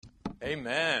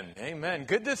Amen. Amen.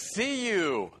 Good to see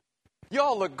you. You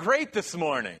all look great this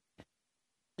morning.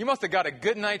 You must have got a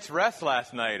good night's rest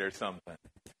last night or something.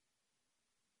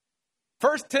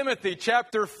 1 Timothy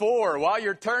chapter 4. While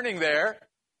you're turning there,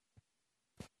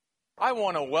 I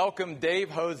want to welcome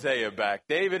Dave Hosea back.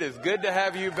 Dave, it is good to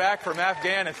have you back from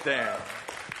Afghanistan.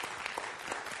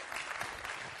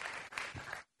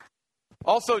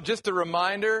 Also, just a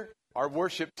reminder, our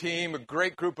worship team, a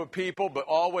great group of people, but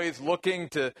always looking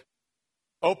to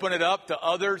open it up to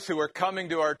others who are coming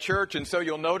to our church. And so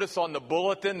you'll notice on the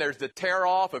bulletin, there's the tear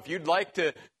off. If you'd like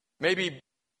to maybe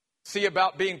see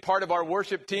about being part of our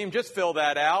worship team, just fill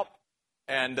that out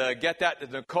and get that to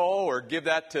Nicole or give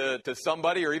that to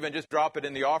somebody, or even just drop it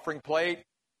in the offering plate.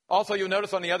 Also, you'll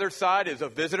notice on the other side is a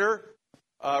visitor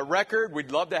record.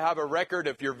 We'd love to have a record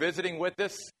if you're visiting with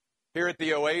us here at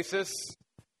the Oasis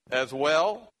as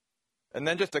well. And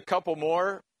then just a couple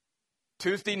more.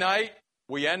 Tuesday night,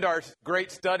 we end our great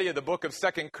study of the book of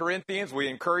 2 Corinthians. We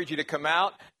encourage you to come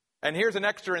out. And here's an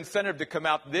extra incentive to come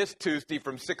out this Tuesday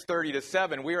from 6:30 to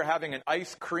 7. We are having an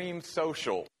ice cream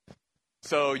social.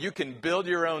 So you can build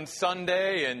your own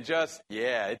sundae and just,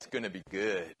 it's going to be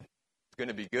good. It's going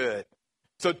to be good.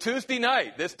 So Tuesday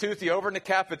night, this Tuesday, over in the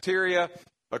cafeteria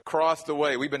across the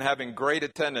way. We've been having great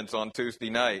attendance on Tuesday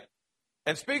night.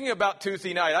 And speaking about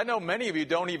Tuesday night, I know many of you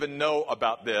don't even know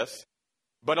about this.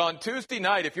 But on Tuesday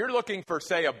night, if you're looking for,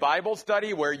 say, a Bible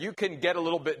study where you can get a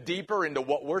little bit deeper into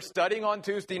what we're studying on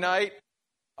Tuesday night,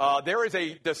 there is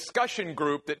a discussion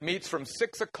group that meets from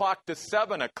 6 o'clock to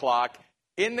 7 o'clock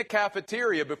in the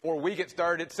cafeteria before we get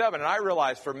started at 7. And I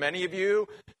realize for many of you,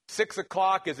 6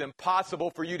 o'clock is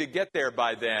impossible for you to get there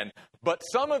by then. But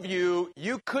some of you,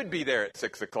 you could be there at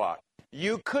 6 o'clock.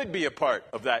 You could be a part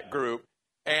of that group.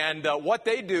 And what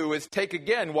they do is take,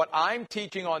 again, what I'm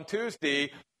teaching on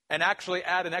Tuesday and actually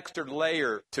add an extra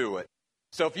layer to it.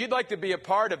 So if you'd like to be a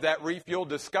part of that Refuel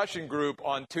discussion group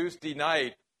on Tuesday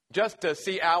night, just to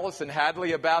see Allison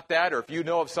Hadley about that, or if you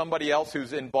know of somebody else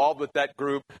who's involved with that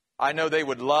group, I know they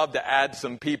would love to add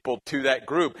some people to that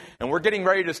group. And we're getting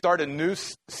ready to start a new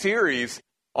series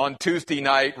on Tuesday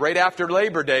night, right after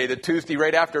Labor Day, the Tuesday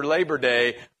right after Labor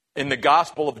Day, in the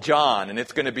Gospel of John. And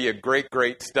it's going to be a great,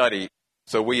 great study.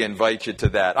 So we invite you to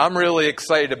that. I'm really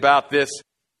excited about this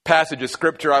passage of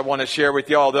Scripture I want to share with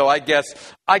you, although I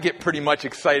guess I get pretty much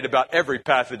excited about every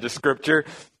passage of Scripture.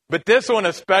 But this one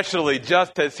especially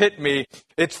just has hit me.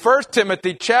 It's 1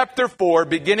 Timothy chapter 4,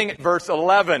 beginning at verse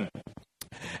 11.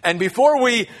 And before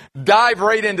we dive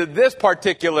right into this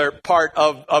particular part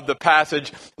of the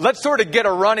passage, let's sort of get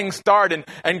a running start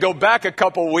and go back a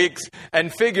couple weeks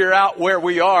and figure out where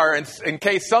we are, in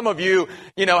case some of you,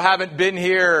 haven't been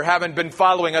here or haven't been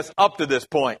following us up to this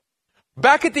point.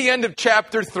 Back at the end of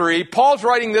chapter 3, Paul's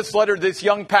writing this letter to this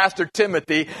young pastor,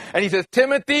 Timothy, and he says,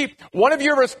 Timothy, one of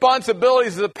your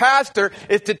responsibilities as a pastor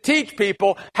is to teach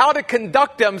people how to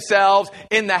conduct themselves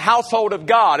in the household of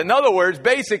God. In other words,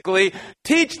 basically,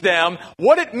 teach them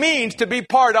what it means to be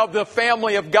part of the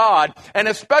family of God, and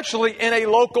especially in a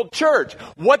local church.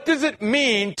 What does it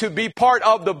mean to be part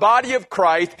of the body of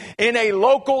Christ in a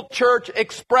local church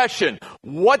expression?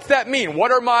 What's that mean?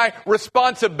 What are my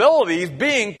responsibilities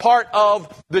being part of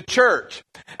the church?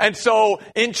 And so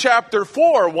in chapter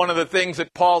 4, one of the things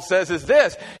that Paul says is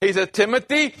this. He says,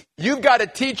 Timothy, you've got to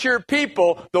teach your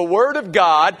people the Word of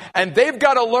God, and they've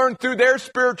got to learn through their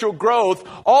spiritual growth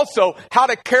also how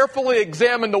to carefully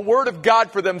examine the Word of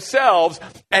God for themselves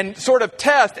and sort of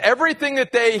test everything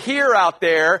that they hear out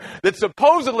there that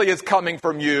supposedly is coming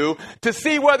from you to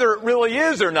see whether it really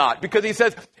is or not. Because he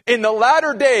says, in the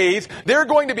latter days, there are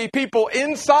going to be people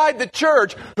inside the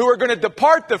church who are going to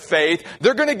depart the faith.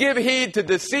 They're going to give heed to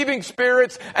deceiving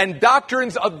spirits and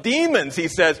doctrines of demons, he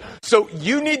says. So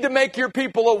you need to make your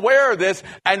people aware of this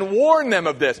and warn them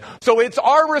of this. So it's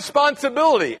our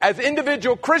responsibility as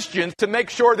individual Christians to make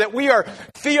sure that we are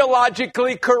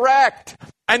theologically correct.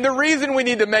 And the reason we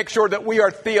need to make sure that we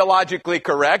are theologically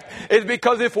correct is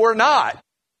because if we're not,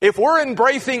 if we're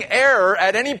embracing error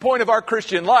at any point of our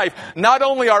Christian life, not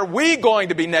only are we going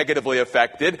to be negatively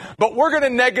affected, but we're going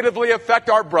to negatively affect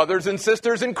our brothers and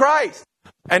sisters in Christ.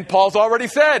 And Paul's already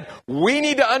said, we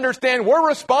need to understand we're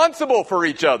responsible for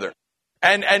each other.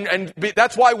 And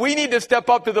that's why we need to step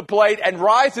up to the plate and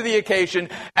rise to the occasion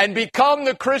and become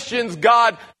the Christians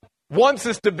God wants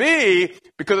us to be,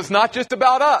 because it's not just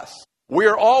about us. We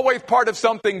are always part of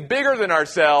something bigger than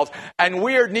ourselves, and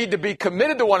we need to be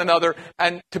committed to one another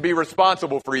and to be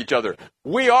responsible for each other.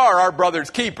 We are our brother's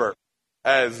keeper,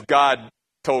 as God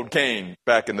told Cain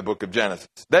back in the book of Genesis.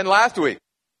 Then last week,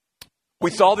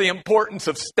 we saw the importance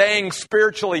of staying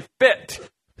spiritually fit.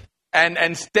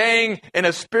 and staying in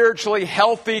a spiritually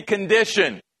healthy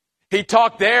condition. He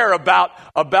talked there about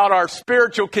our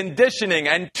spiritual conditioning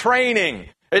and training.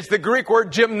 It's the Greek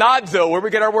word gymnazo, where we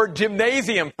get our word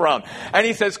gymnasium from. And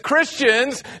he says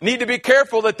Christians need to be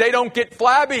careful that they don't get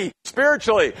flabby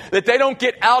spiritually, that they don't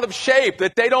get out of shape,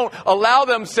 that they don't allow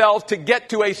themselves to get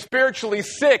to a spiritually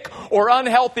sick or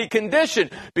unhealthy condition.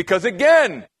 Because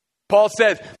again, Paul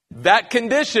says that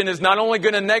condition is not only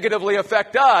going to negatively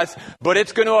affect us, but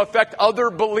it's going to affect other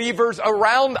believers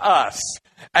around us.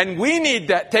 And we need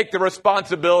to take the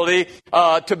responsibility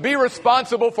to be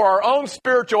responsible for our own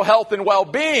spiritual health and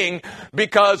well-being,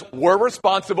 because we're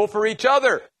responsible for each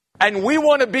other. And we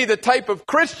want to be the type of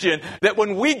Christian that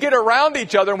when we get around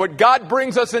each other and when God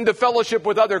brings us into fellowship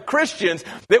with other Christians,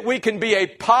 that we can be a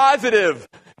positive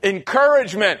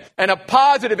encouragement and a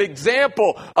positive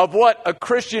example of what a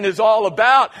Christian is all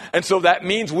about. And so that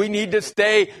means we need to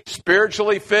stay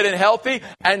spiritually fit and healthy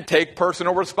and take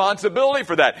personal responsibility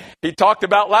for that. He talked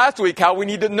about last week how we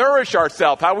need to nourish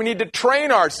ourselves, how we need to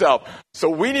train ourselves. So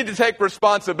we need to take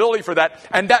responsibility for that.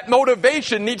 And that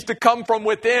motivation needs to come from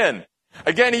within.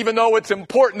 Again, even though it's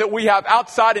important that we have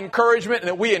outside encouragement and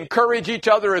that we encourage each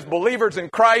other as believers in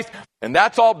Christ, and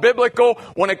that's all biblical,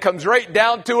 when it comes right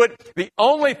down to it, the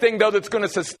only thing, though, that's going to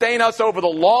sustain us over the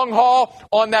long haul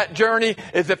on that journey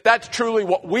is if that's truly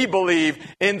what we believe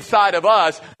inside of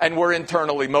us and we're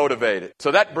internally motivated.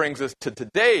 So that brings us to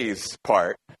today's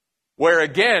part, where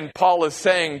again, Paul is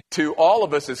saying to all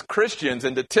of us as Christians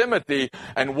and to Timothy,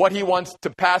 and what he wants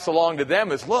to pass along to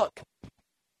them is, look,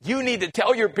 you need to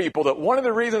tell your people that one of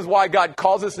the reasons why God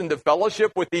calls us into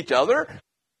fellowship with each other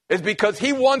is because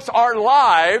He wants our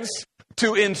lives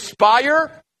to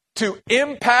inspire, to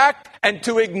impact, and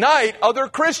to ignite other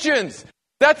Christians.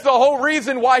 That's the whole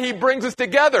reason why He brings us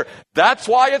together. That's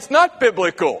why it's not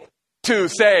biblical to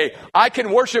say, I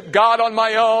can worship God on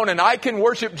my own, and I can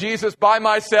worship Jesus by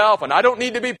myself, and I don't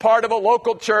need to be part of a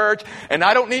local church, and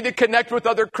I don't need to connect with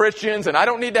other Christians, and I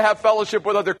don't need to have fellowship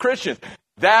with other Christians.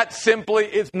 That simply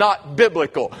is not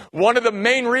biblical. One of the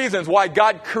main reasons why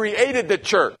God created the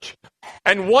church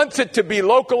and wants it to be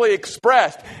locally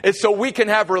expressed is so we can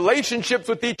have relationships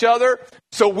with each other,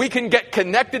 so we can get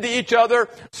connected to each other,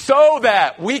 so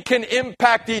that we can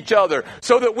impact each other,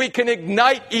 so that we can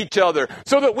ignite each other,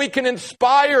 so that we can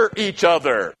inspire each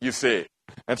other, you see.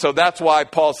 And so that's why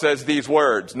Paul says these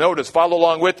words. Notice, follow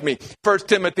along with me. 1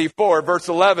 Timothy 4, verse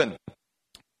 11.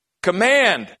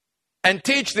 Command and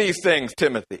teach these things,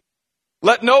 Timothy.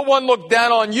 Let no one look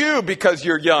down on you because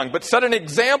you're young, but set an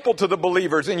example to the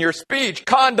believers in your speech,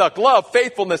 conduct, love,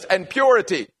 faithfulness, and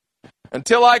purity.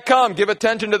 Until I come, give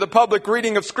attention to the public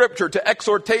reading of Scripture, to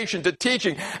exhortation, to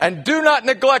teaching, and do not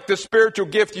neglect the spiritual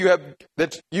gift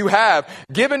that you have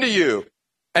given to you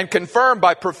and confirmed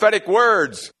by prophetic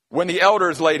words when the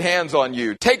elders laid hands on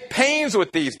you. Take pains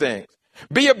with these things.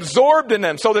 Be absorbed in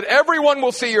them so that everyone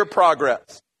will see your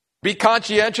progress. Be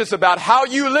conscientious about how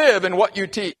you live and what you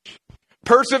teach.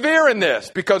 Persevere in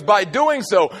this, because by doing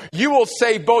so, you will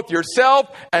save both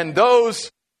yourself and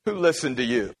those who listen to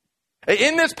you.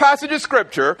 In this passage of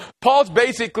Scripture, Paul's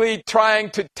basically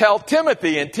trying to tell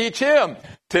Timothy and teach him,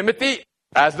 Timothy,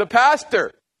 as the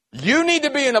pastor, you need to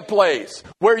be in a place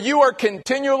where you are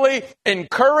continually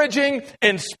encouraging,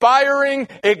 inspiring,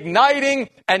 igniting,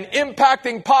 and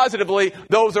impacting positively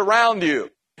those around you.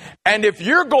 And if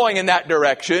you're going in that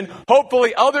direction,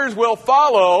 hopefully others will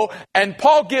follow. And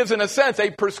Paul gives, in a sense, a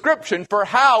prescription for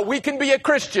how we can be a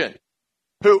Christian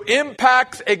who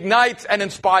impacts, ignites, and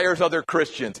inspires other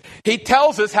Christians. He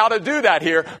tells us how to do that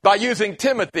here by using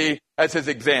Timothy as his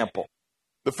example.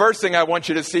 The first thing I want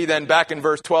you to see then back in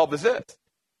verse 12 is this.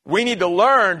 We need to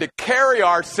learn to carry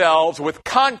ourselves with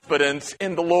confidence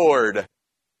in the Lord.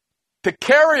 To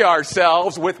carry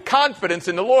ourselves with confidence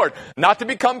in the Lord. Not to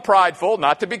become prideful,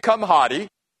 not to become haughty,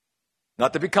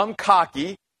 not to become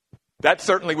cocky. That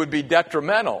certainly would be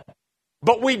detrimental.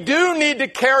 But we do need to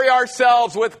carry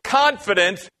ourselves with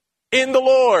confidence in the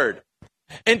Lord.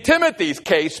 In Timothy's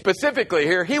case, specifically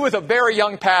here, he was a very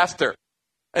young pastor.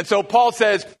 And so Paul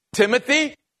says,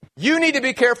 Timothy, you need to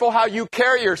be careful how you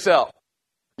carry yourself.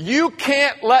 You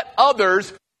can't let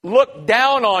others look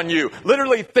down on you,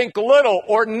 literally think little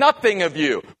or nothing of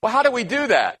you. Well, how do we do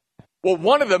that? Well,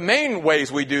 one of the main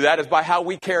ways we do that is by how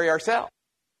we carry ourselves.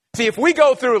 See, if we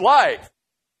go through life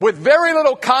with very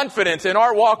little confidence in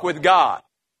our walk with God,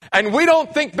 and we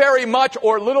don't think very much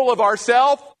or little of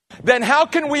ourselves, then how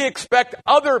can we expect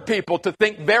other people to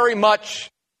think very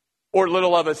much or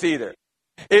little of us either?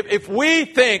 If we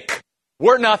think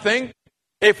we're nothing,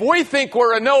 if we think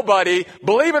we're a nobody,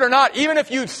 believe it or not, even if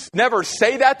you never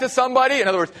say that to somebody, in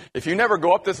other words, if you never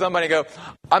go up to somebody and go,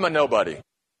 I'm a nobody.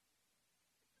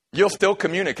 you'll still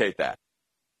communicate that.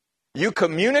 You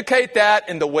communicate that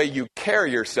in the way you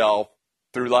carry yourself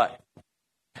through life.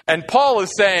 And Paul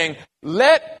is saying,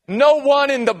 let no one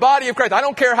in the body of Christ, I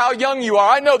don't care how young you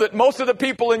are, I know that most of the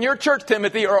people in your church,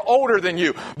 Timothy, are older than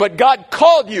you, but God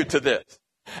called you to this.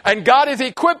 And God is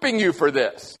equipping you for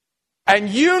this. And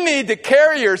you need to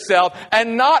carry yourself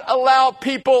and not allow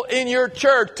people in your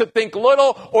church to think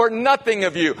little or nothing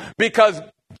of you, because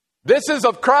this is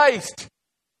of Christ.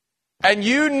 And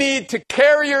you need to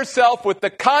carry yourself with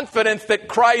the confidence that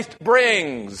Christ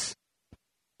brings,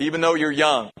 even though you're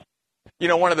young. You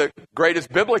know, one of the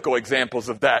greatest biblical examples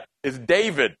of that is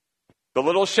David, the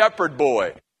little shepherd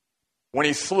boy, when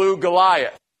he slew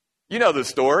Goliath. You know the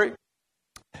story.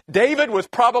 David was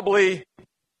probably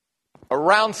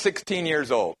around 16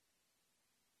 years old.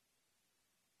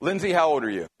 Lindsay, how old are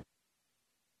you?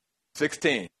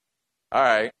 16. All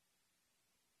right.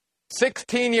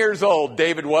 16 years old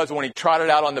David was when he trotted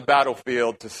out on the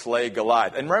battlefield to slay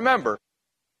Goliath. And remember,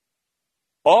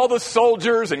 all the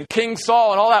soldiers and King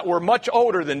Saul and all that were much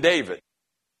older than David.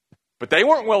 But they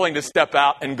weren't willing to step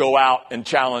out and go out and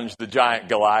challenge the giant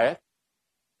Goliath.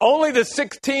 Only the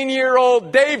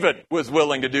 16-year-old David was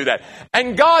willing to do that.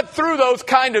 And God, through those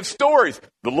kind of stories,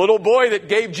 the little boy that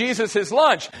gave Jesus his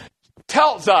lunch,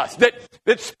 tells us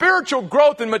that spiritual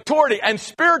growth and maturity and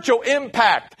spiritual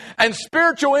impact and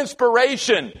spiritual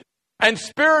inspiration and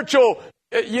spiritual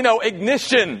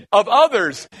ignition of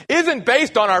others isn't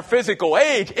based on our physical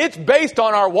age. It's based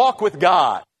on our walk with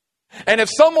God. And if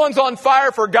someone's on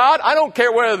fire for God, I don't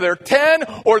care whether they're 10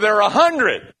 or they're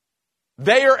 100.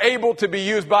 They are able to be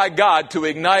used by God to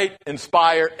ignite,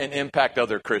 inspire, and impact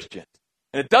other Christians.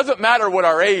 And it doesn't matter what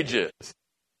our age is.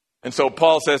 And so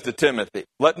Paul says to Timothy,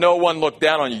 let no one look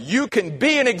down on you. You can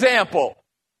be an example.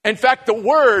 In fact, the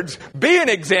words be an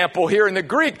example here in the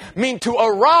Greek mean to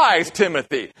arise,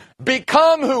 Timothy.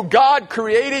 Become who God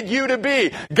created you to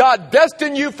be. God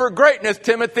destined you for greatness,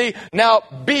 Timothy. Now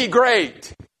be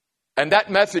great. And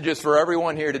that message is for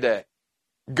everyone here today.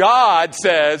 God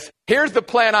says, here's the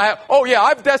plan I have. Oh yeah,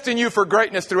 I've destined you for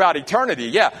greatness throughout eternity.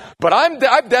 Yeah, but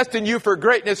I've destined you for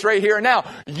greatness right here and now.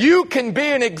 You can be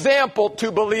an example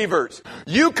to believers.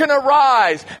 You can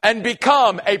arise and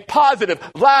become a positive,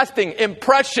 lasting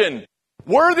impression,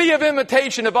 worthy of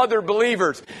imitation of other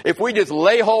believers if we just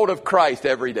lay hold of Christ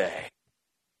every day.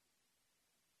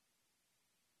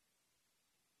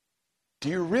 Do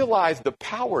you realize the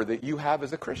power that you have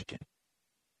as a Christian?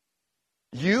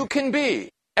 You can be,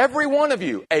 every one of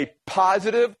you, a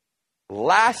positive,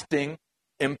 lasting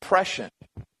impression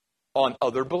on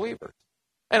other believers.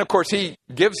 And of course, he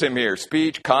gives him here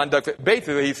speech, conduct.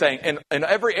 Basically, he's saying in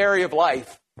every area of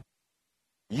life,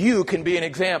 you can be an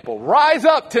example. Rise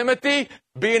up, Timothy.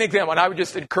 Be an example. And I would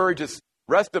just encourage the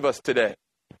rest of us today.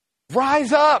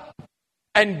 Rise up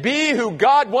and be who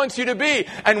God wants you to be.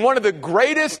 And one of the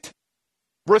greatest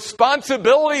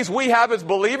responsibilities we have as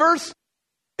believers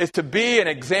is to be an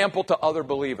example to other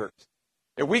believers.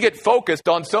 And we get focused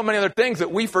on so many other things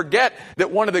that we forget that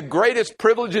one of the greatest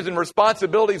privileges and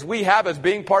responsibilities we have as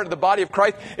being part of the body of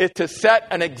Christ is to set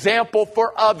an example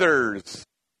for others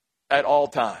at all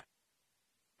times.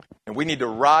 And we need to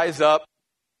rise up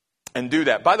and do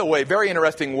that. By the way, very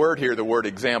interesting word here, the word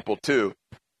example too.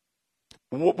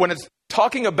 When it's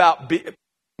talking about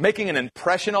making an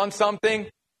impression on something,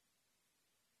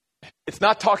 it's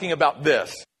not talking about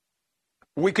this.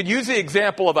 We could use the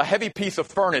example of a heavy piece of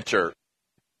furniture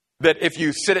that if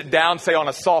you sit it down, say on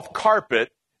a soft carpet,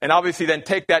 and obviously then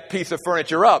take that piece of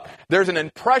furniture up, there's an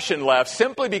impression left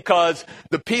simply because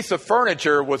the piece of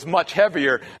furniture was much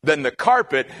heavier than the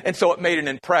carpet, and so it made an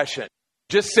impression,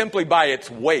 just simply by its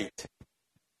weight.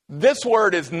 This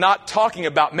word is not talking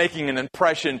about making an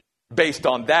impression based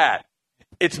on that.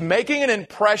 It's making an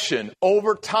impression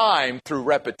over time through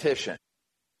repetition.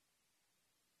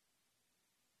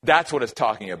 That's what it's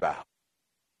talking about.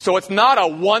 So it's not a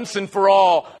once and for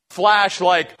all flash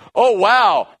like, oh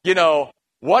wow,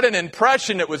 what an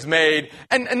impression it was made.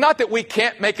 And not that we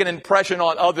can't make an impression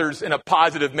on others in a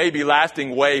positive, maybe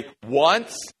lasting way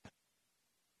once.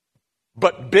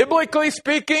 But biblically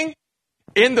speaking,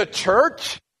 in the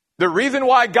church, the reason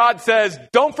why God says,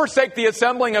 don't forsake the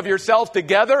assembling of yourselves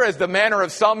together as the manner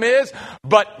of some is,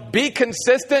 but be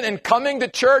consistent in coming to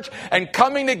church and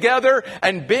coming together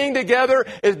and being together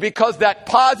is because that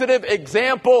positive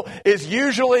example is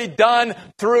usually done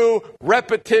through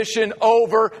repetition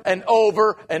over and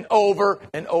over and over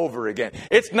and over again.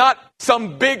 It's not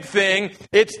some big thing.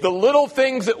 It's the little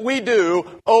things that we do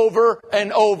over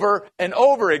and over and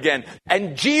over again.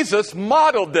 And Jesus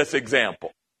modeled this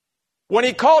example when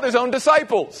he called his own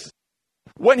disciples.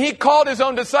 When he called his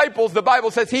own disciples, the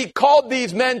Bible says he called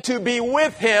these men to be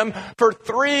with him for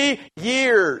 3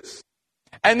 years.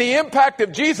 And the impact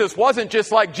of Jesus wasn't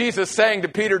just like Jesus saying to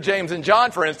Peter, James, and John,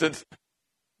 for instance,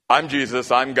 I'm Jesus,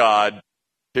 I'm God,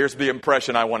 here's the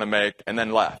impression I want to make, and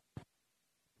then left.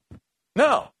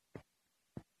 No.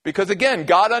 Because again,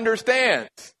 God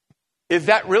understands. Is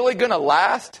that really going to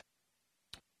last?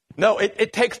 No,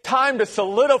 it takes time to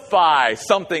solidify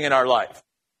something in our life.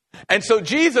 And so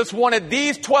Jesus wanted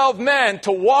these 12 men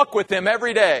to walk with him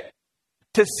every day,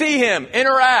 to see him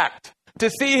interact, to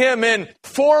see him in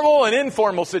formal and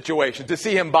informal situations, to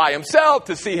see him by himself,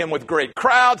 to see him with great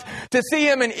crowds, to see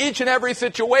him in each and every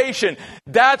situation.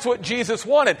 That's what Jesus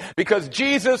wanted, because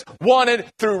Jesus wanted,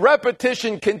 through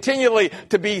repetition continually,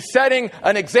 to be setting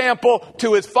an example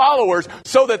to his followers,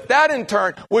 so that in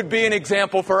turn would be an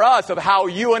example for us of how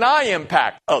you and I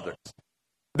impact others.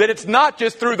 That it's not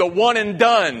just through the one and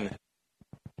done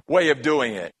way of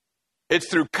doing it. It's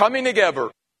through coming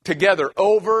together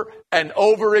over and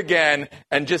over again,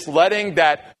 and just letting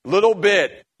that little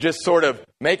bit just sort of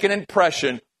make an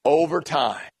impression over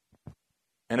time.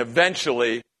 And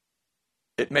eventually,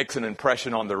 it makes an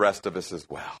impression on the rest of us as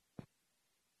well.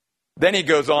 Then he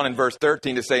goes on in verse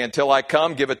 13 to say, until I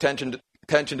come, give attention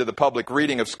to the public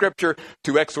reading of Scripture,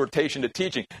 to exhortation, to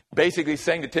teaching. Basically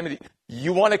saying to Timothy,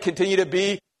 you want to continue to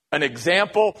be an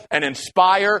example and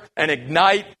inspire and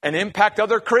ignite and impact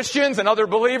other Christians and other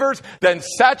believers, then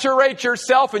saturate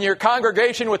yourself and your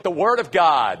congregation with the Word of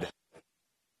God.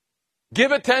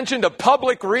 Give attention to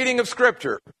public reading of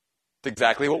Scripture. That's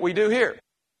exactly what we do here.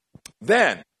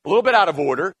 Then, a little bit out of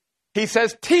order, he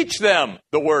says, teach them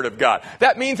the Word of God.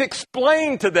 That means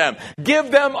explain to them.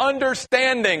 Give them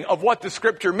understanding of what the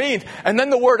Scripture means. And then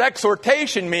the word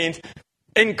exhortation means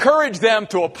encourage them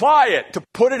to apply it, to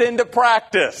put it into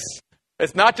practice.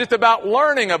 It's not just about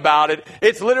learning about it.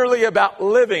 It's literally about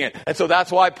living it. And so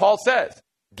that's why Paul says,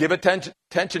 give attention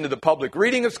to the public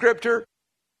reading of Scripture.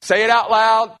 Say it out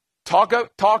loud.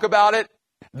 Talk about it.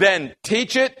 Then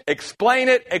teach it, explain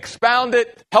it, expound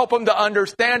it, help them to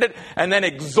understand it, and then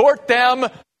exhort them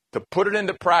to put it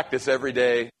into practice every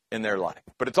day in their life.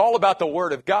 But it's all about the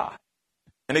Word of God.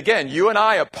 And again, you and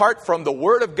I, apart from the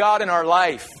Word of God in our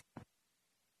life,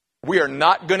 we are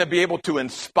not going to be able to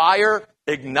inspire,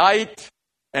 ignite,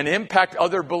 and impact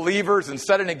other believers and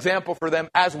set an example for them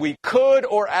as we could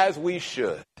or as we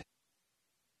should.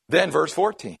 Then verse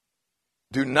 14,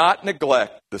 do not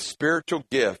neglect the spiritual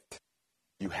gift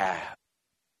you have.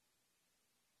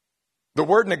 The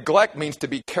word neglect means to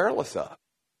be careless of.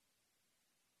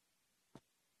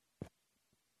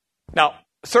 Now,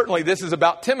 certainly this is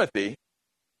about Timothy,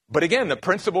 but again, the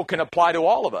principle can apply to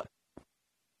all of us.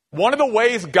 One of the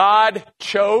ways God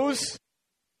chose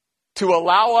to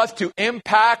allow us to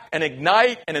impact and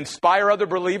ignite and inspire other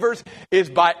believers is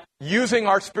by using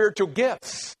our spiritual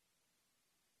gifts.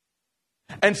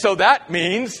 And so that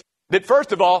means that,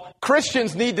 first of all,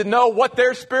 Christians need to know what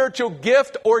their spiritual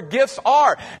gift or gifts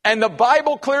are. And the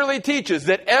Bible clearly teaches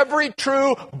that every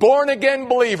true born-again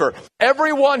believer,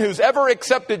 everyone who's ever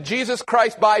accepted Jesus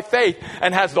Christ by faith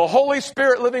and has the Holy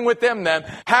Spirit living within them,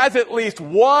 has at least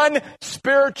one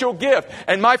spiritual gift.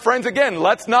 And my friends, again,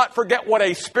 let's not forget what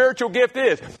a spiritual gift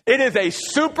is. It is a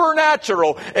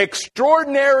supernatural,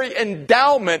 extraordinary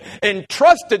endowment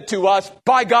entrusted to us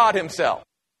by God Himself.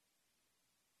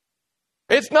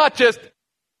 It's not just,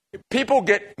 people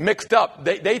get mixed up.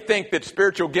 They think that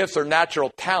spiritual gifts are natural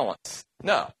talents.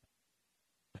 No.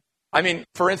 I mean,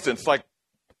 for instance, like,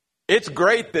 it's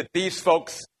great that these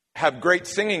folks have great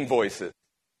singing voices.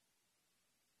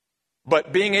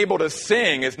 But being able to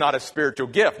sing is not a spiritual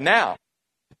gift. Now,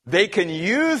 they can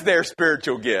use their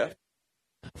spiritual gift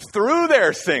through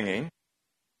their singing,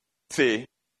 see,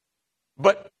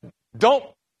 but don't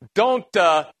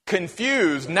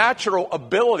confuse natural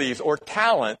abilities or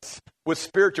talents with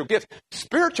spiritual gifts.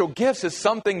 Spiritual gifts is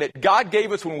something that God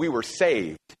gave us when we were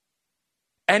saved.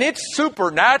 And it's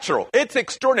supernatural. It's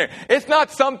extraordinary. It's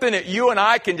not something that you and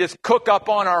I can just cook up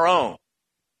on our own.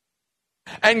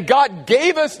 And God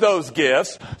gave us those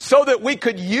gifts so that we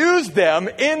could use them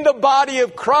in the body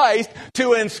of Christ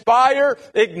to inspire,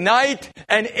 ignite,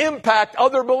 and impact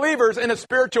other believers in a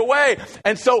spiritual way.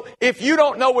 And so if you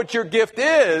don't know what your gift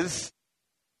is,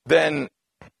 then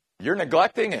you're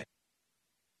neglecting it.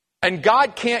 And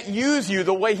God can't use you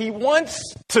the way He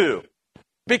wants to,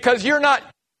 because you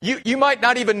might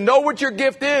not even know what your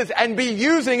gift is and be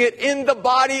using it in the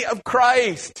body of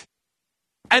Christ.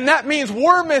 And that means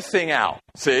we're missing out,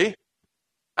 see?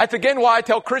 That's again why I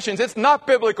tell Christians it's not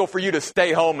biblical for you to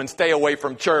stay home and stay away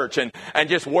from church and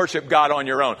just worship God on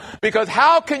your own. Because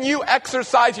how can you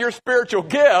exercise your spiritual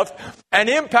gift and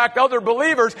impact other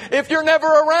believers if you're never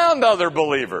around other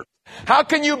believers? How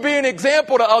can you be an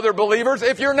example to other believers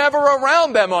if you're never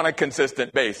around them on a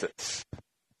consistent basis?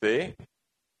 See?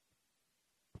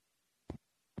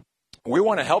 We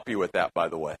want to help you with that, by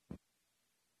the way.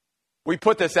 We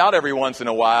put this out every once in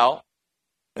a while.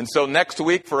 And so next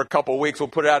week, for a couple of weeks, we'll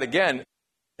put it out again.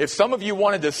 If some of you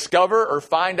want to discover or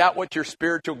find out what your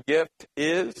spiritual gift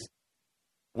is,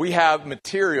 we have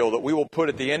material that we will put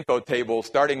at the info table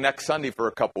starting next Sunday for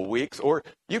a couple of weeks. Or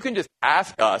you can just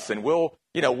ask us and we'll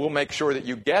make sure that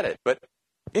you get it. But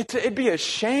it'd be a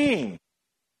shame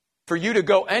for you to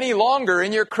go any longer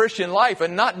in your Christian life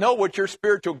and not know what your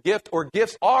spiritual gift or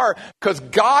gifts are, because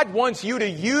God wants you to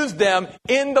use them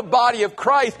in the body of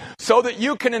Christ so that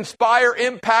you can inspire,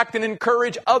 impact, and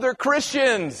encourage other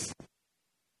Christians.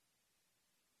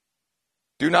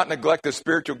 Do not neglect the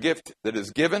spiritual gift that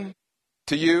is given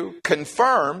to you.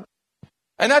 Confirm.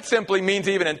 And that simply means,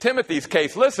 even in Timothy's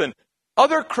case, listen,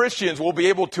 other Christians will be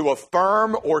able to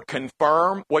affirm or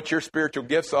confirm what your spiritual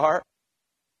gifts are.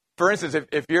 For instance,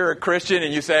 if you're a Christian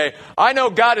and you say, I know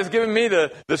God has given me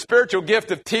the spiritual gift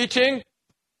of teaching,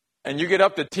 and you get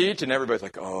up to teach and everybody's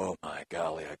like, oh my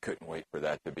golly, I couldn't wait for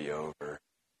that to be over.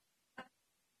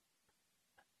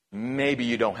 Maybe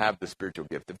you don't have the spiritual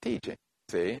gift of teaching,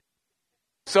 see?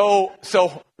 So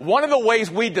one of the ways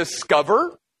we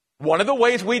discover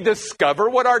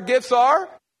what our gifts are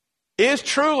is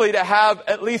truly to have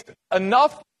at least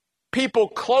enough people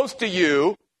close to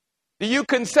you that you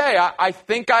can say, I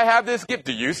think I have this gift.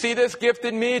 Do you see this gift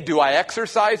in me? Do I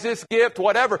exercise this gift?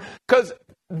 Whatever. Because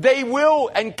they will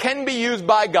and can be used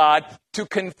by God to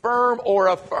confirm or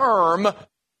affirm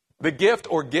the gift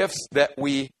or gifts that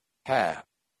we have.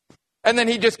 And then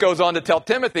he just goes on to tell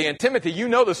Timothy, and Timothy, you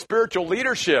know the spiritual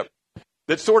leadership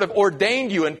that sort of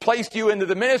ordained you and placed you into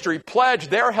the ministry, pledge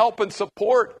their help and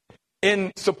support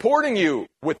in supporting you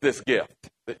with this gift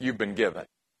that you've been given.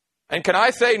 And can I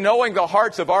say, knowing the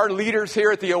hearts of our leaders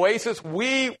here at the Oasis,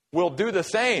 we will do the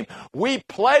same. We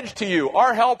pledge to you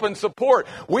our help and support.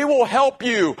 We will help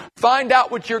you find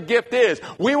out what your gift is.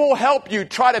 We will help you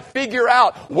try to figure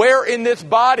out where in this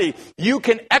body you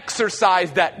can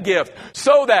exercise that gift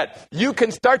so that you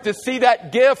can start to see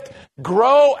that gift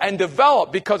grow and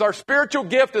develop, because our spiritual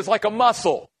gift is like a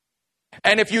muscle.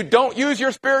 And if you don't use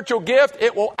your spiritual gift,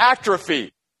 it will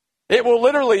atrophy. It will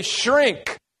literally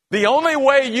shrink. The only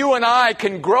way you and I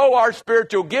can grow our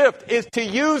spiritual gift is to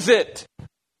use it.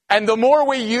 And the more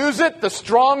we use it, the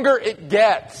stronger it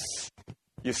gets.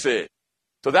 You see.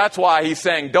 So that's why he's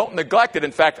saying don't neglect it.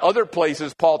 In fact, other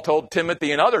places Paul told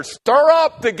Timothy and others, stir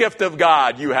up the gift of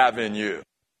God you have in you.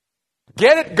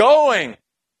 Get it going.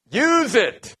 Use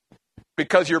it.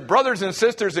 Because your brothers and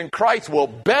sisters in Christ will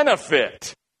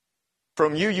benefit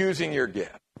from you using your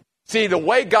gift. See, the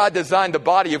way God designed the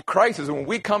body of Christ is when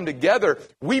we come together,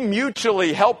 we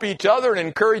mutually help each other and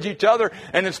encourage each other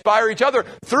and inspire each other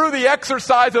through the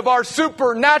exercise of our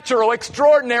supernatural,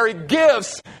 extraordinary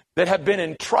gifts that have been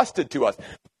entrusted to us.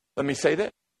 Let me say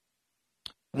this.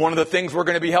 One of the things we're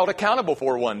going to be held accountable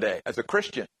for one day as a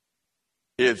Christian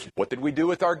is, what did we do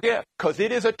with our gift? Because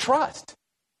it is a trust.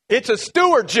 It's a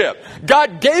stewardship.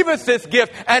 God gave us this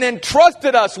gift and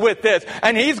entrusted us with this.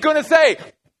 And he's going to say,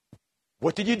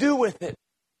 what did you do with it?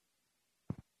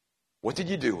 What did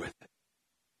you do with it?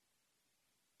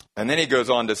 And then he goes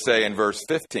on to say in verse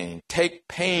 15, take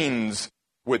pains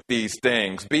with these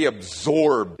things. Be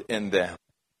absorbed in them.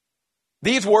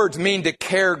 These words mean to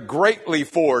care greatly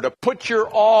for, to put your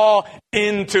all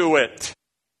into it.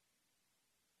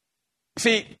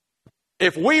 See,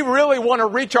 if we really want to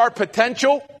reach our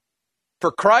potential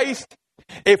for Christ,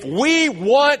 if we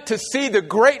want to see the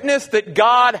greatness that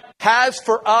God has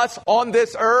for us on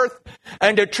this earth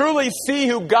and to truly see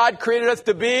who God created us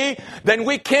to be, then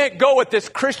we can't go with this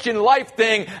Christian life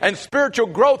thing and spiritual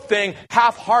growth thing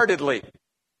half-heartedly.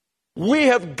 We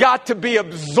have got to be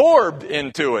absorbed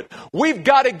into it. We've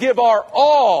got to give our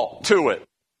all to it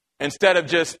instead of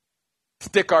just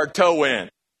stick our toe in.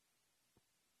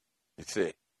 You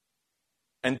see.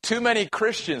 And too many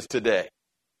Christians today,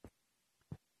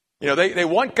 they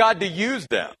want God to use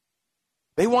them.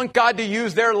 They want God to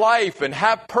use their life and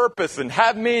have purpose and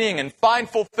have meaning and find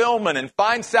fulfillment and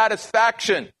find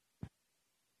satisfaction.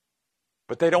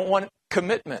 But they don't want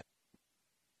commitment.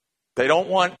 They don't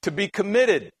want to be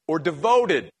committed or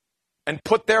devoted and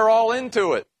put their all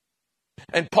into it.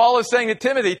 And Paul is saying to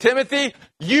Timothy, Timothy,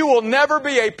 you will never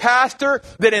be a pastor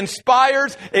that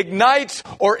inspires, ignites,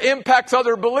 or impacts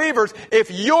other believers if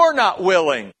you're not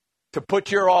willing to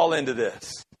put your all into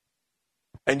this.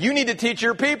 And you need to teach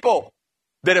your people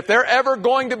that if they're ever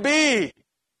going to be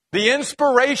the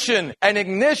inspiration and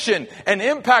ignition and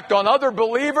impact on other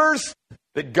believers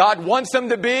that God wants them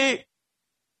to be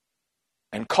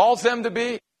and calls them to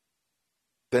be,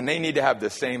 then they need to have the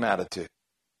same attitude.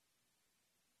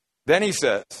 Then he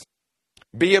says,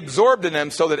 be absorbed in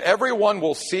them so that everyone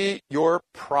will see your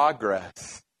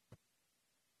progress.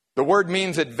 The word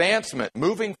means advancement,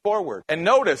 moving forward. And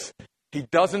notice, he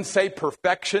doesn't say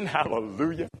perfection.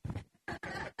 Hallelujah.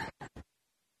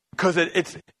 Because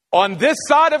it's on this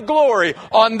side of glory,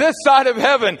 on this side of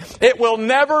heaven, it will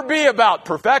never be about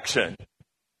perfection.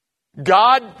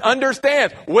 God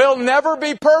understands, we'll never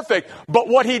be perfect. But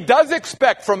what he does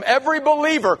expect from every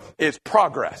believer is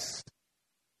progress.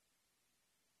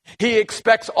 He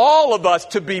expects all of us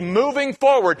to be moving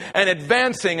forward and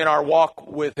advancing in our walk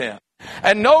with him.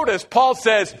 And notice, Paul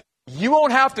says, you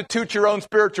won't have to toot your own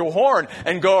spiritual horn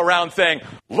and go around saying,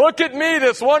 look at me,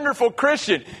 this wonderful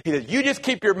Christian. He says, you just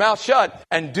keep your mouth shut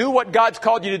and do what God's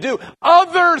called you to do.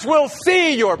 Others will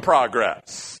see your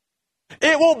progress.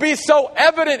 It will be so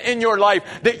evident in your life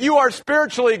that you are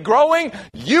spiritually growing,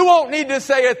 you won't need to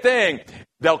say a thing.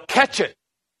 They'll catch it.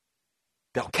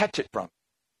 They'll catch it from you.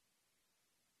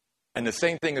 And the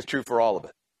same thing is true for all of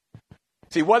it.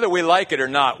 See, whether we like it or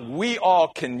not, we all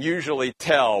can usually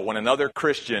tell when another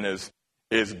Christian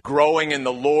is growing in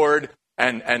the Lord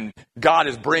and God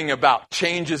is bringing about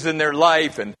changes in their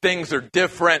life and things are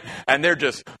different and they're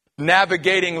just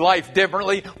navigating life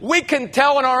differently. We can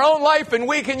tell in our own life and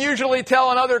we can usually tell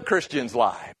in other Christians'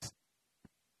 lives.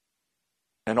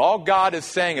 And all God is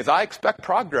saying is, I expect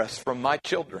progress from my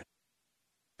children.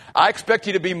 I expect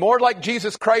you to be more like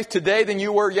Jesus Christ today than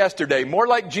you were yesterday. More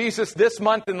like Jesus this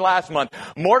month than last month.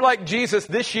 More like Jesus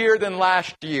this year than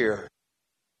last year.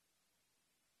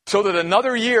 So that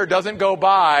another year doesn't go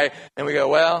by and we go,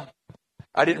 well,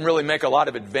 I didn't really make a lot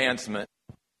of advancement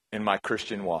in my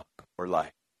Christian walk or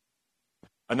life.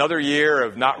 Another year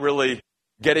of not really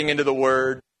getting into the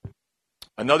Word.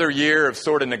 Another year of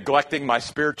sort of neglecting my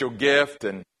spiritual gift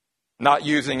and not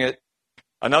using it.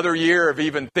 Another year of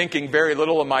even thinking very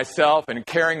little of myself and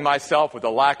carrying myself with a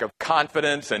lack of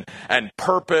confidence and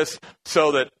purpose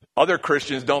so that other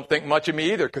Christians don't think much of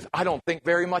me either because I don't think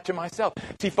very much of myself.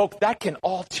 See, folks, that can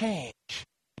all change.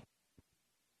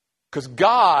 Because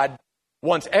God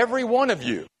wants every one of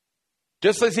you,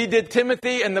 just as he did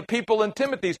Timothy and the people in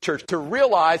Timothy's church, to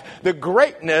realize the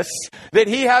greatness that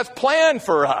he has planned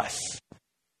for us.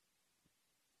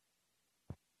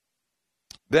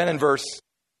 Then in verse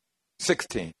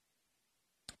 16,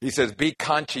 he says, be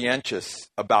conscientious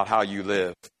about how you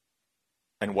live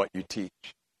and what you teach.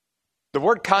 The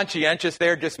word conscientious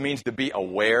there just means to be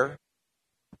aware,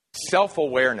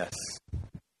 self-awareness.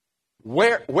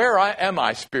 Where am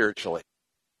I spiritually?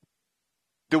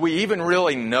 Do we even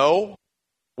really know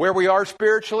where we are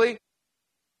spiritually?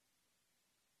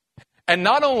 And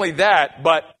not only that,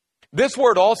 but this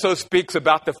word also speaks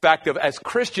about the fact of, as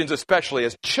Christians especially,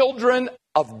 as children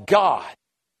of God,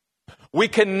 we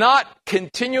cannot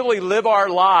continually live our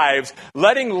lives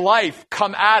letting life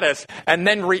come at us and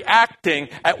then reacting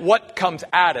at what comes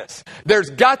at us. There's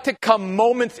got to come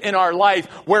moments in our life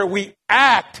where we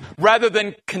act rather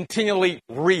than continually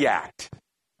react.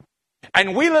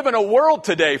 And we live in a world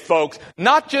today, folks,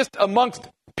 not just amongst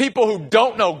people who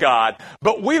don't know God,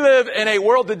 but we live in a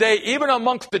world today, even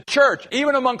amongst the church,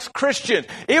 even amongst Christians,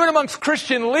 even amongst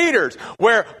Christian leaders,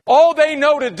 where all they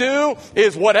know to do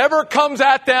is whatever comes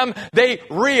at them, they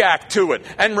react to it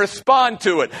and respond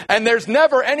to it. And there's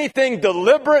never anything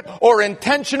deliberate or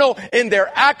intentional in their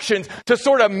actions to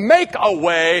sort of make a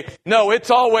way. No,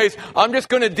 it's always, I'm just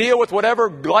going to deal with whatever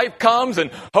life comes and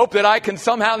hope that I can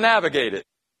somehow navigate it.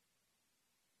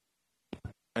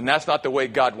 And that's not the way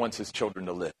God wants his children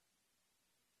to live.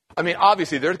 I mean,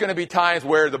 obviously, there's going to be times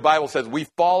where the Bible says we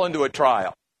fall into a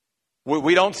trial.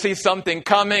 We don't see something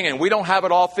coming and we don't have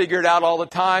it all figured out all the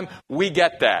time. We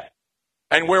get that.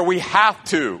 And where we have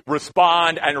to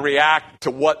respond and react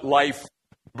to what life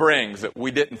brings that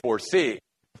we didn't foresee.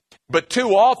 But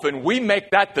too often, we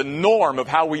make that the norm of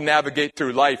how we navigate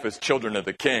through life as children of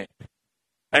the King.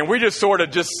 And we just sort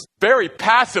of just very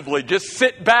passively just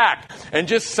sit back and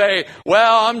just say,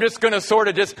 well, I'm just going to sort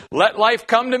of just let life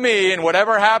come to me and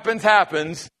whatever happens,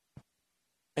 happens.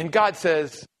 And God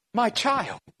says, my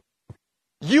child,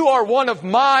 you are one of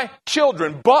my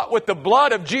children, bought with the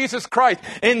blood of Jesus Christ,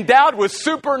 endowed with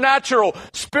supernatural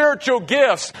spiritual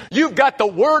gifts. You've got the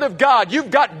Word of God. You've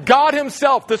got God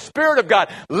himself, the Spirit of God,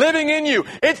 living in you.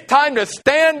 It's time to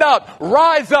stand up,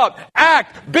 rise up,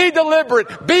 act, be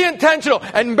deliberate, be intentional,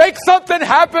 and make something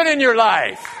happen in your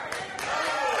life.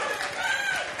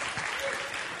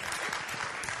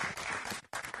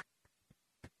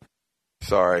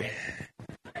 sorry.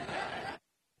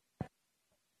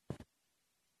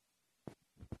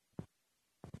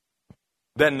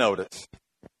 Then notice,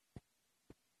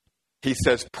 he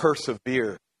says,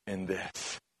 persevere in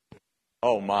this.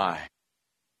 Oh my.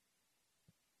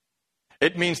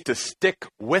 It means to stick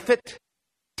with it,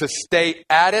 to stay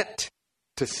at it,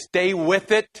 to stay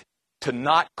with it, to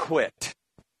not quit.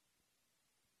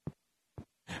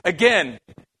 Again,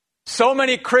 so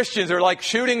many Christians are like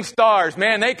shooting stars.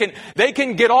 Man, they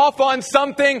can get off on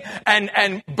something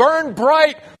and burn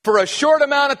bright for a short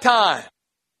amount of time.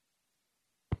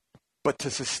 But to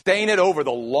sustain it over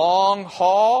the long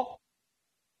haul,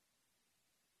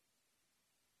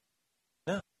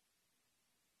 no.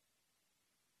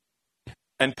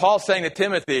 And Paul's saying to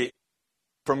Timothy,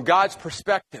 from God's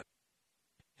perspective,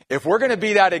 if we're going to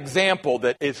be that example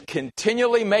that is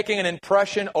continually making an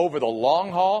impression over the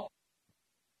long haul,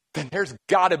 then there's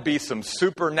got to be some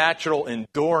supernatural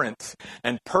endurance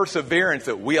and perseverance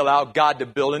that we allow God to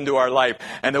build into our life.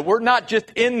 And that we're not just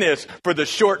in this for the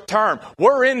short term.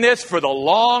 We're in this for the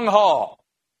long haul.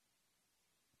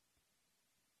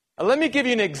 Now, let me give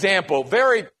you an example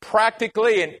very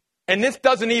practically, and this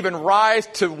doesn't even rise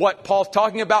to what Paul's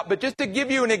talking about, but just to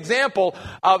give you an example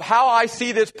of how I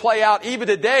see this play out even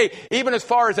today, even as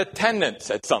far as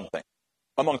attendance at something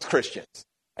amongst Christians.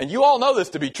 And you all know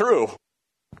this to be true.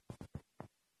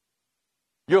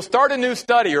 You'll start a new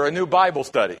study or a new Bible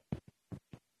study,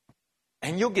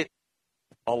 and you'll get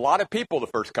a lot of people the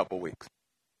first couple weeks.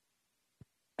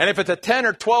 And if it's a 10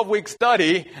 or 12-week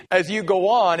study, as you go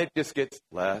on, it just gets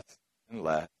less and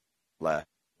less, less,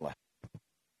 less.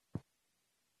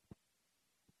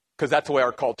 Because that's the way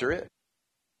our culture is.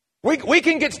 We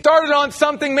can get started on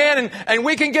something, man, and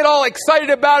we can get all excited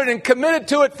about it and committed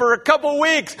to it for a couple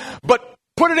weeks, but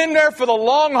put it in there for the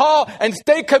long haul and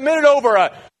stay committed over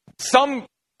some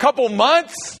couple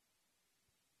months,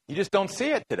 you just don't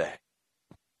see it today.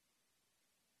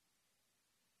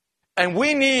 And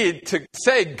we need to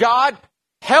say, God,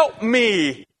 help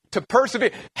me to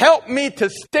persevere. Help me to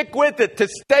stick with it, to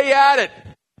stay at it.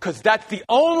 Because that's the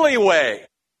only way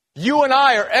you and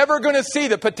I are ever going to see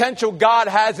the potential God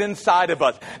has inside of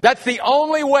us. That's the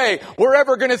only way we're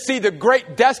ever going to see the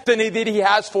great destiny that He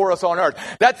has for us on earth.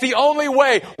 That's the only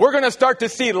way we're going to start to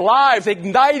see lives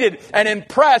ignited and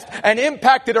impressed and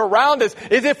impacted around us,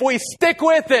 is if we stick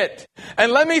with it.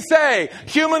 And let me say,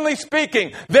 humanly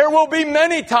speaking, there will be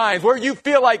many times where you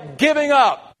feel like giving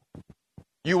up.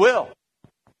 You will.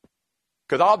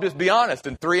 Because I'll just be honest,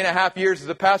 in 3.5 years as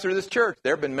a pastor of this church,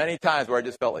 there have been many times where I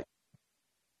just felt like,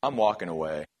 I'm walking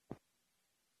away.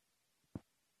 I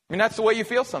mean, that's the way you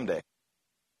feel someday.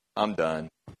 I'm done.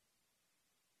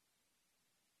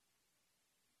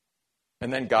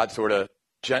 And then God sort of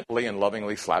gently and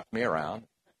lovingly slaps me around.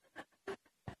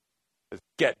 Says,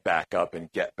 get back up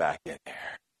and get back in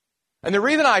there. And the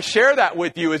reason I share that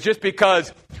with you is just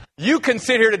because you can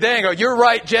sit here today and go, you're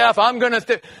right, Jeff, I'm going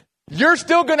to... You're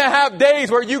still going to have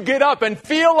days where you get up and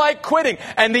feel like quitting.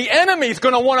 And the enemy's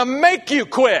going to want to make you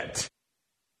quit.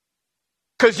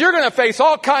 Because you're going to face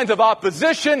all kinds of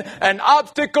opposition and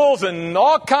obstacles and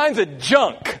all kinds of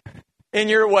junk in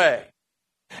your way.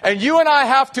 And you and I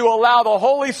have to allow the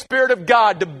Holy Spirit of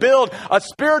God to build a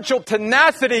spiritual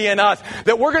tenacity in us,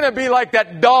 that we're going to be like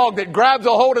that dog that grabs a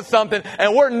hold of something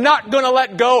and we're not going to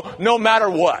let go no matter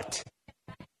what.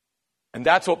 And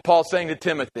that's what Paul's saying to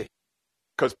Timothy.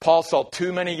 Because Paul saw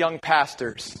too many young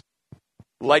pastors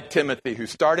like Timothy who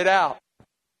started out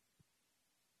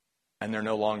and they're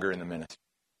no longer in the ministry.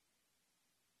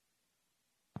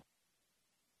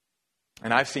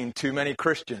 And I've seen too many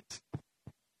Christians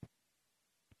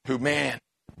who, man,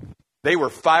 they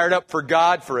were fired up for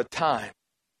God for a time.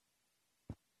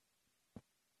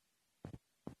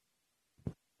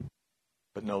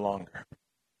 But no longer.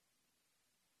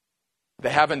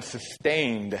 They haven't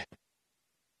sustained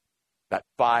that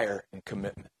fire and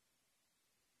commitment.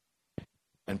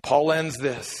 And Paul ends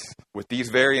this with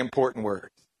these very important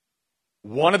words.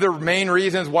 One of the main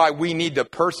reasons why we need to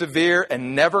persevere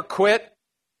and never quit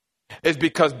is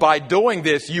because by doing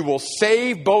this, you will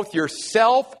save both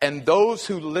yourself and those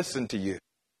who listen to you.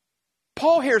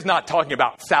 Paul here is not talking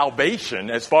about salvation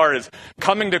as far as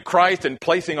coming to Christ and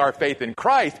placing our faith in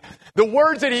Christ. The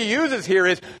words that he uses here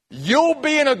is, you'll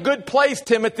be in a good place,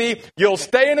 Timothy. You'll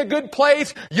stay in a good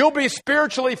place. You'll be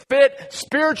spiritually fit,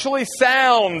 spiritually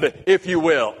sound, if you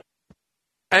will.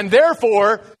 And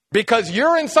therefore, because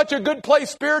you're in such a good place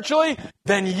spiritually,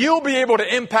 then you'll be able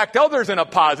to impact others in a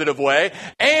positive way.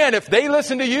 And if they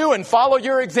listen to you and follow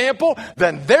your example,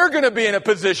 then they're going to be in a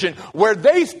position where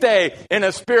they stay in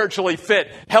a spiritually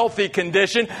fit, healthy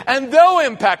condition, and they'll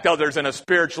impact others in a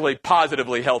spiritually,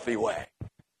 positively healthy way.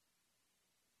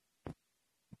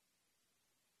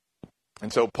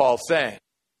 And so Paul's saying,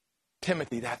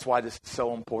 Timothy, that's why this is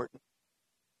so important.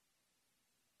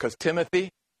 Because Timothy,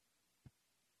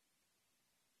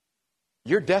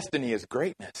 your destiny is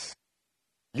greatness.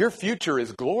 Your future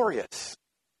is glorious.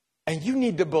 And you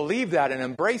need to believe that and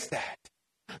embrace that.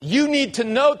 You need to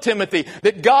know, Timothy,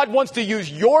 that God wants to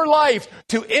use your life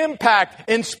to impact,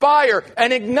 inspire,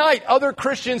 and ignite other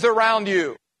Christians around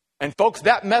you. And folks,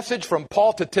 that message from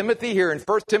Paul to Timothy here in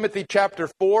 1 Timothy chapter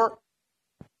 4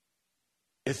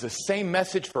 is the same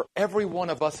message for every one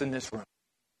of us in this room.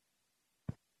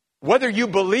 Whether you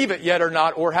believe it yet or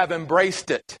not, or have embraced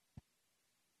it,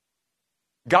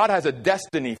 God has a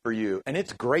destiny for you, and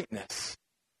it's greatness.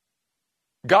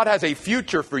 God has a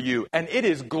future for you, and it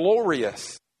is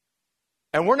glorious.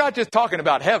 And we're not just talking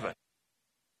about heaven.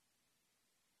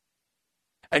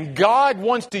 And God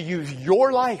wants to use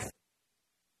your life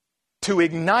to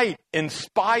ignite,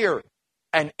 inspire,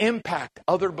 and impact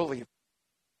other believers.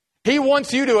 He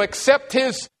wants you to accept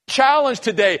His challenge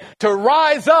today to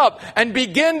rise up and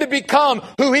begin to become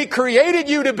who He created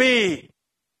you to be.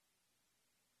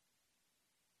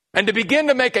 And to begin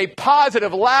to make a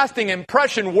positive, lasting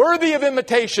impression worthy of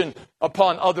imitation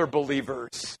upon other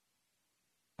believers.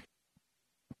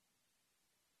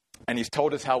 And He's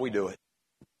told us how we do it.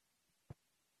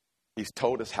 He's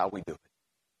told us how we do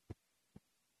it.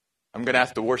 I'm going to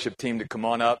ask the worship team to come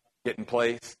on up, get in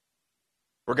place.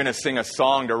 We're going to sing a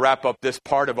song to wrap up this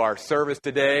part of our service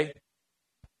today.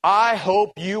 I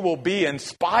hope you will be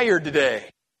inspired today.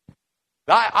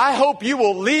 I hope you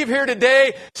will leave here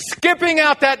today skipping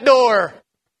out that door.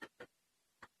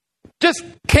 Just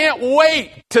can't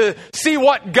wait to see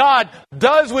what God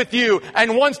does with you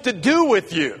and wants to do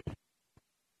with you.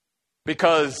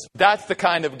 Because that's the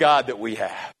kind of God that we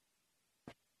have.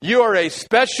 You are a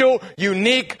special,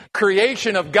 unique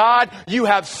creation of God. You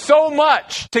have so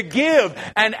much to give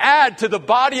and add to the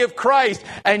body of Christ.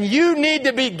 And you need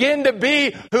to begin to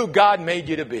be who God made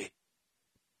you to be.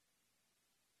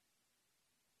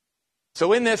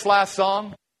 So in this last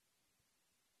song,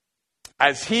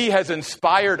 as He has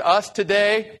inspired us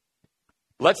today,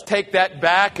 let's take that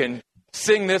back and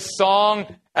sing this song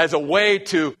as a way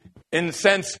to, in a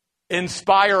sense,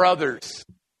 inspire others.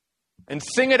 And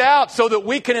sing it out so that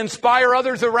we can inspire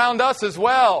others around us as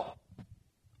well.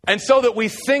 And so that we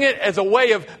sing it as a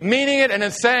way of meaning it and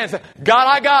in saying, God,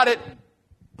 I got it.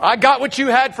 I got what you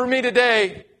had for me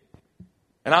today.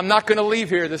 And I'm not going to leave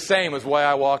here the same as the way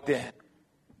I walked in.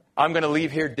 I'm going to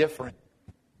leave here different.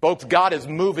 Folks, God is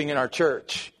moving in our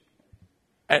church.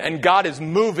 And God is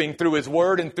moving through His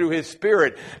Word and through His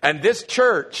Spirit. And this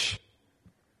church,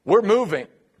 we're moving.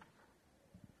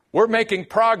 We're making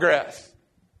progress.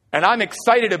 And I'm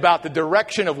excited about the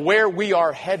direction of where we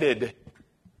are headed.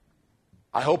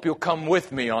 I hope you'll come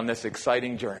with me on this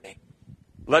exciting journey.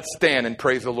 Let's stand and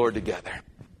praise the Lord together.